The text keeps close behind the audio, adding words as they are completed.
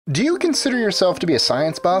Do you consider yourself to be a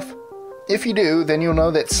science buff? If you do, then you'll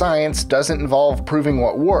know that science doesn't involve proving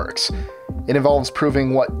what works. It involves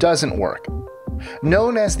proving what doesn't work.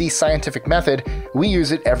 Known as the scientific method, we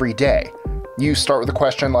use it every day. You start with a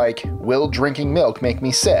question like, will drinking milk make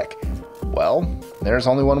me sick? Well, there's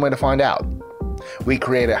only one way to find out. We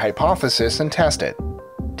create a hypothesis and test it.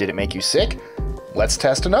 Did it make you sick? Let's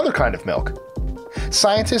test another kind of milk.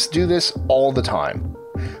 Scientists do this all the time.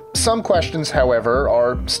 Some questions, however,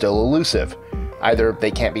 are still elusive. Either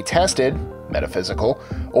they can't be tested, metaphysical,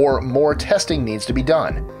 or more testing needs to be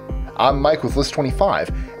done. I'm Mike with List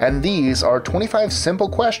 25, and these are 25 simple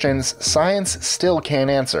questions science still can't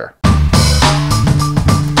answer.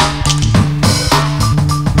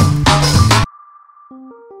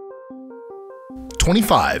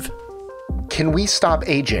 Can we stop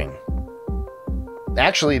aging?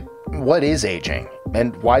 Actually, what is aging,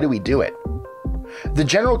 and why do we do it? The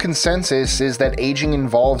general consensus is that aging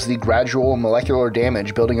involves the gradual molecular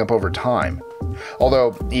damage building up over time,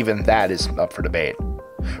 although even that is up for debate.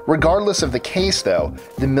 Regardless of the case, though,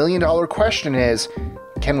 the million-dollar question is,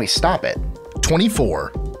 can we stop it?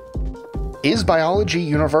 24. Is biology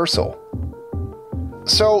universal?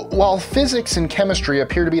 So, while physics and chemistry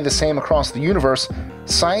appear to be the same across the universe,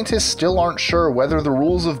 scientists still aren't sure whether the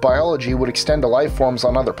rules of biology would extend to life forms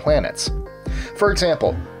on other planets. For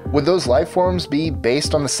example, would those life forms be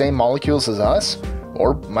based on the same molecules as us?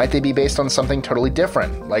 Or might they be based on something totally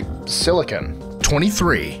different, like silicon?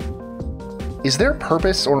 23. Is there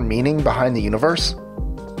purpose or meaning behind the universe?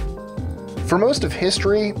 For most of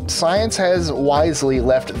history, science has wisely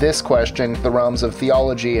left this question to the realms of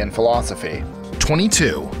theology and philosophy.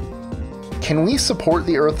 22. Can we support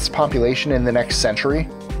the Earth's population in the next century?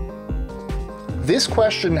 This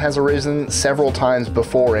question has arisen several times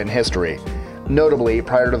before in history, notably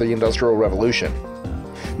prior to the Industrial Revolution.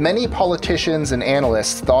 Many politicians and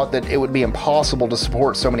analysts thought that it would be impossible to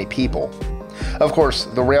support so many people. Of course,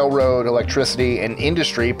 the railroad, electricity, and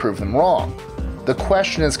industry proved them wrong. The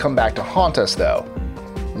question has come back to haunt us, though.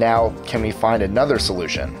 Now, can we find another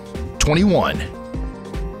solution? 21.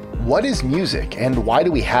 What is music, and why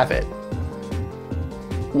do we have it?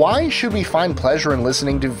 Why should we find pleasure in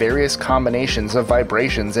listening to various combinations of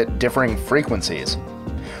vibrations at differing frequencies?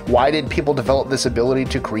 Why did people develop this ability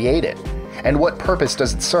to create it? And what purpose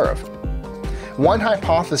does it serve? One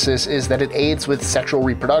hypothesis is that it aids with sexual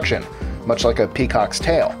reproduction, much like a peacock's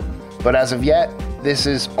tail. But as of yet, this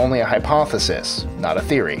is only a hypothesis, not a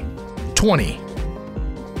theory. 20.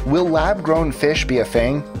 Will lab-grown fish be a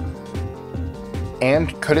thing?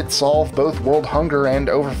 And could it solve both world hunger and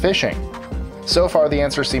overfishing? So far, the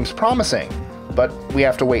answer seems promising, but we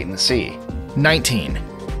have to wait and see. 19.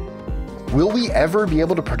 Will we ever be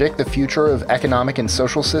able to predict the future of economic and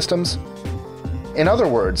social systems? In other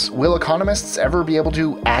words, will economists ever be able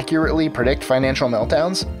to accurately predict financial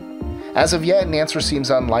meltdowns? As of yet, an answer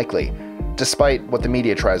seems unlikely, despite what the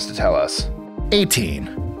media tries to tell us.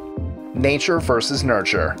 18. Nature versus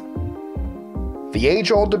nurture. The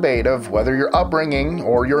age-old debate of whether your upbringing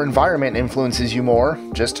or your environment influences you more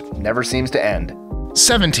just never seems to end.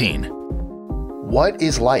 17. What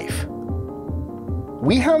is life?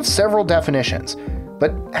 We have several definitions,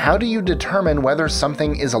 but how do you determine whether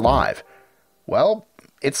something is alive? Well,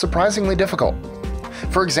 it's surprisingly difficult.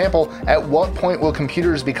 For example, at what point will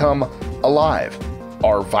computers become alive?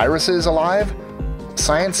 Are viruses alive?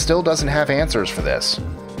 Science still doesn't have answers for this.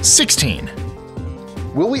 16.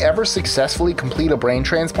 Will we ever successfully complete a brain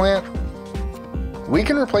transplant? We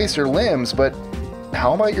can replace your limbs, but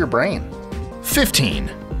how about your brain? 15.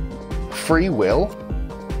 Free will?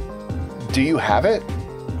 Do you have it?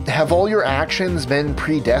 Have all your actions been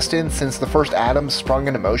predestined since the first atoms sprung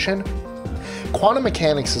into motion? Quantum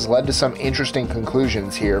mechanics has led to some interesting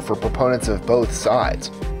conclusions here for proponents of both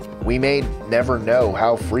sides. We may never know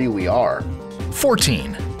how free we are.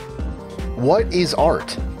 14. What is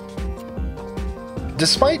art?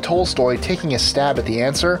 Despite Tolstoy taking a stab at the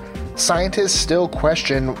answer, scientists still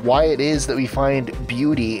question why it is that we find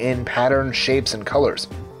beauty in patterns, shapes, and colors.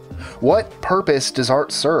 What purpose does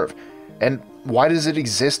art serve? And why does it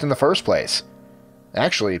exist in the first place?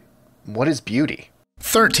 Actually, what is beauty?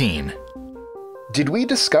 13. Did we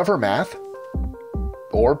discover math?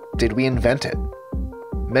 Or did we invent it?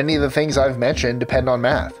 Many of the things I've mentioned depend on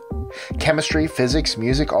math. Chemistry, physics,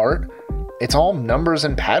 music, art, it's all numbers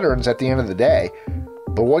and patterns at the end of the day.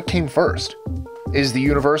 But what came first? Is the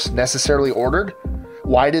universe necessarily ordered?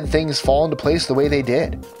 Why did things fall into place the way they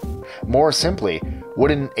did? More simply,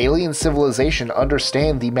 would an alien civilization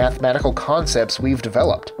understand the mathematical concepts we've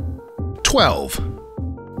developed? 12.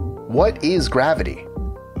 What is gravity?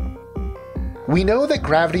 We know that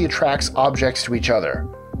gravity attracts objects to each other.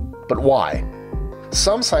 But why?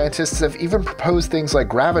 Some scientists have even proposed things like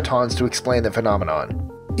gravitons to explain the phenomenon.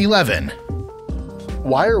 11.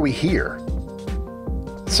 Why are we here?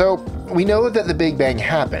 So, we know that the Big Bang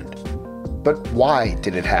happened, but why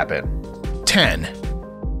did it happen? 10.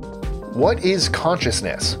 What is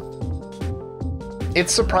consciousness?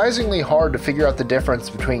 It's surprisingly hard to figure out the difference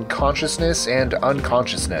between consciousness and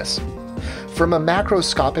unconsciousness. From a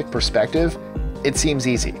macroscopic perspective, it seems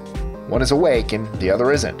easy. One is awake and the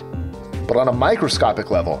other isn't. But on a microscopic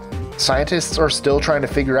level, scientists are still trying to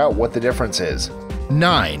figure out what the difference is.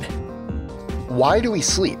 9. Why do we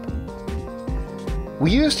sleep?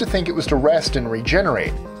 We used to think it was to rest and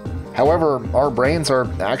regenerate. However, our brains are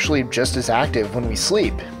actually just as active when we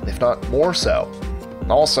sleep, if not more so.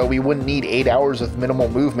 Also, we wouldn't need 8 hours of minimal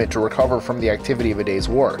movement to recover from the activity of a day's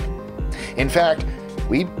work. In fact,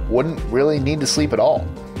 we wouldn't really need to sleep at all.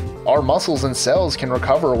 Our muscles and cells can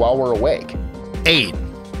recover while we're awake. 8.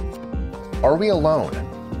 Are we alone?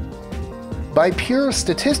 By pure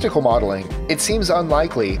statistical modeling, it seems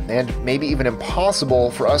unlikely and maybe even impossible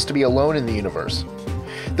for us to be alone in the universe.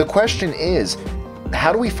 The question is,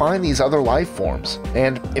 how do we find these other life forms?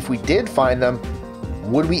 And if we did find them,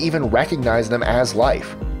 would we even recognize them as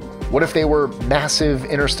life? What if they were massive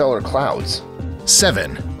interstellar clouds?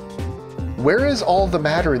 7. Where is all the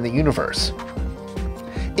matter in the universe?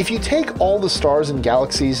 If you take all the stars and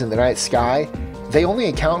galaxies in the night sky, they only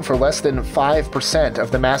account for less than 5%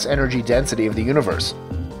 of the mass energy density of the universe.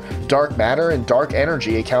 Dark matter and dark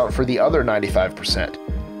energy account for the other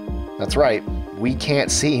 95%. That's right, we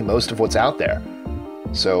can't see most of what's out there.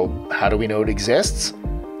 So how do we know it exists?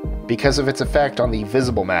 Because of its effect on the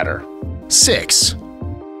visible matter. 6.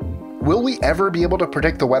 Will we ever be able to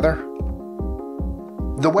predict the weather?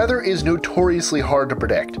 The weather is notoriously hard to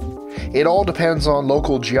predict. It all depends on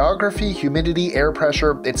local geography, humidity, air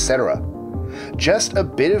pressure, etc. Just a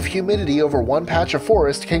bit of humidity over one patch of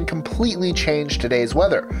forest can completely change today's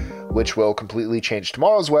weather, which will completely change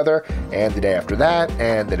tomorrow's weather, and the day after that,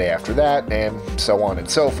 and the day after that, and so on and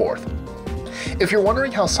so forth. If you're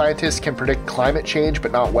wondering how scientists can predict climate change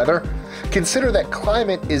but not weather, consider that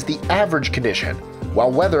climate is the average condition,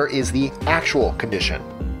 while weather is the actual condition.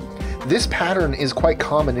 This pattern is quite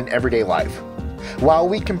common in everyday life. While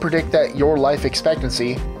we can predict that your life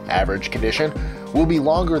expectancy, average condition, will be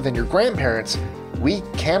longer than your grandparents', we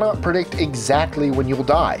cannot predict exactly when you will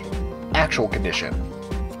die, actual condition.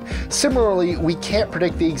 Similarly, we can't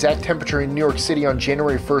predict the exact temperature in New York City on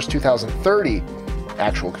January 1st, 2030,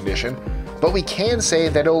 actual condition, but we can say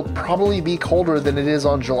that it'll probably be colder than it is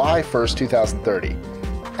on July 1st, 2030,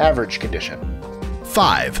 average condition.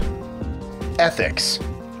 5. Ethics.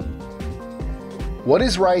 What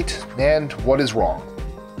is right and what is wrong?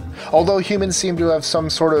 Although humans seem to have some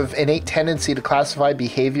sort of innate tendency to classify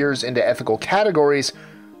behaviors into ethical categories,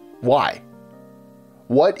 why?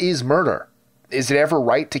 What is murder? Is it ever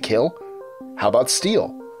right to kill? How about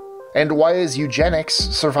steal? And why is eugenics,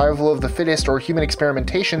 survival of the fittest, or human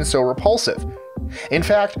experimentation so repulsive? In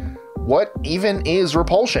fact, what even is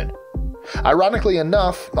repulsion? Ironically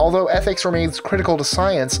enough, although ethics remains critical to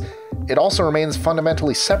science, it also remains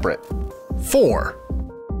fundamentally separate. 4.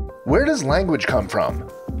 Where does language come from?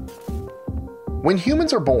 When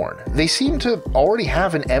humans are born, they seem to already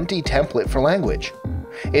have an empty template for language.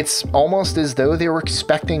 It's almost as though they were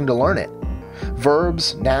expecting to learn it.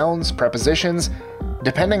 Verbs, nouns, prepositions,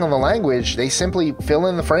 depending on the language, they simply fill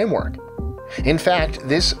in the framework. In fact,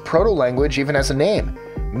 this proto-language even has a name,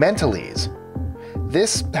 Mentalese.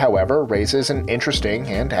 This, however, raises an interesting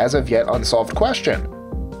and as of yet unsolved question.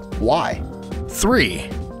 Why? 3.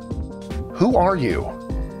 Who are you?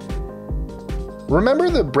 Remember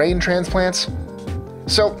the brain transplants?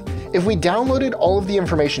 So, if we downloaded all of the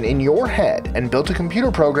information in your head and built a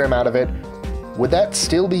computer program out of it, would that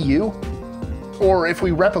still be you? Or if we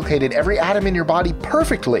replicated every atom in your body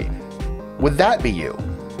perfectly, would that be you?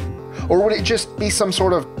 Or would it just be some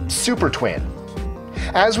sort of super twin?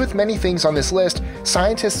 As with many things on this list,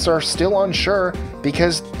 scientists are still unsure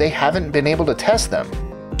because they haven't been able to test them.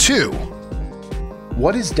 2.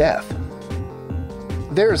 What is death?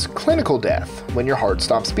 There's clinical death, when your heart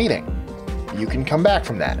stops beating. You can come back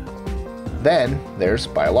from that. Then there's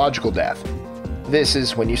biological death. This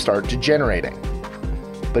is when you start degenerating.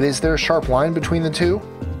 But is there a sharp line between the two?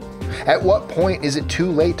 At what point is it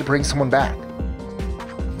too late to bring someone back?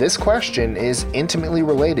 This question is intimately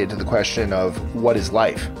related to the question of what is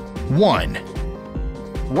life? 1.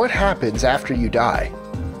 What happens after you die?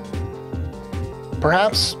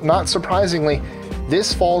 Perhaps, not surprisingly,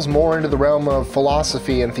 this falls more into the realm of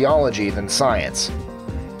philosophy and theology than science.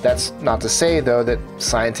 That's not to say, though, that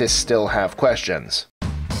scientists still have questions.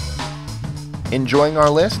 Enjoying our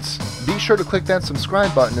lists? Be sure to click that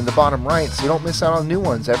subscribe button in the bottom right so you don't miss out on new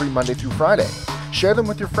ones every Monday through Friday. Share them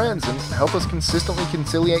with your friends and help us consistently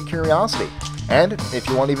conciliate curiosity. And if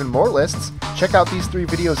you want even more lists, check out these 3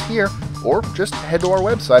 videos here or just head to our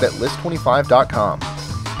website at list25.com.